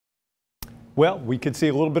Well, we could see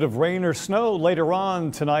a little bit of rain or snow later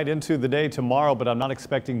on tonight into the day tomorrow, but I'm not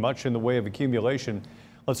expecting much in the way of accumulation.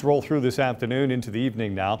 Let's roll through this afternoon into the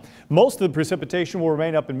evening now. Most of the precipitation will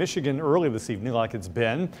remain up in Michigan early this evening like it's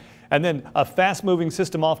been. And then a fast-moving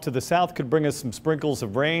system off to the south could bring us some sprinkles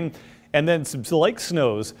of rain. And then some lake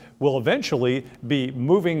snows will eventually be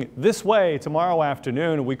moving this way tomorrow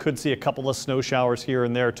afternoon. We could see a couple of snow showers here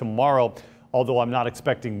and there tomorrow, although I'm not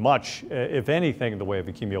expecting much, if anything, in the way of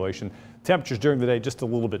accumulation. Temperatures during the day just a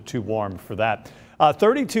little bit too warm for that.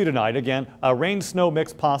 32 tonight. Again, a rain-snow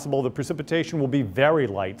mix possible. The precipitation will be very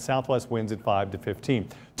light. Southwest winds at 5 to 15.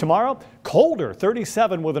 Tomorrow, colder,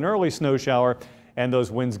 37 with an early snow shower, and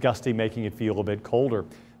those winds gusty, making it feel a bit colder.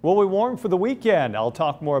 Will we warm for the weekend? I'll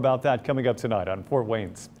talk more about that coming up tonight on Fort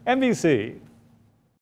Wayne's NBC.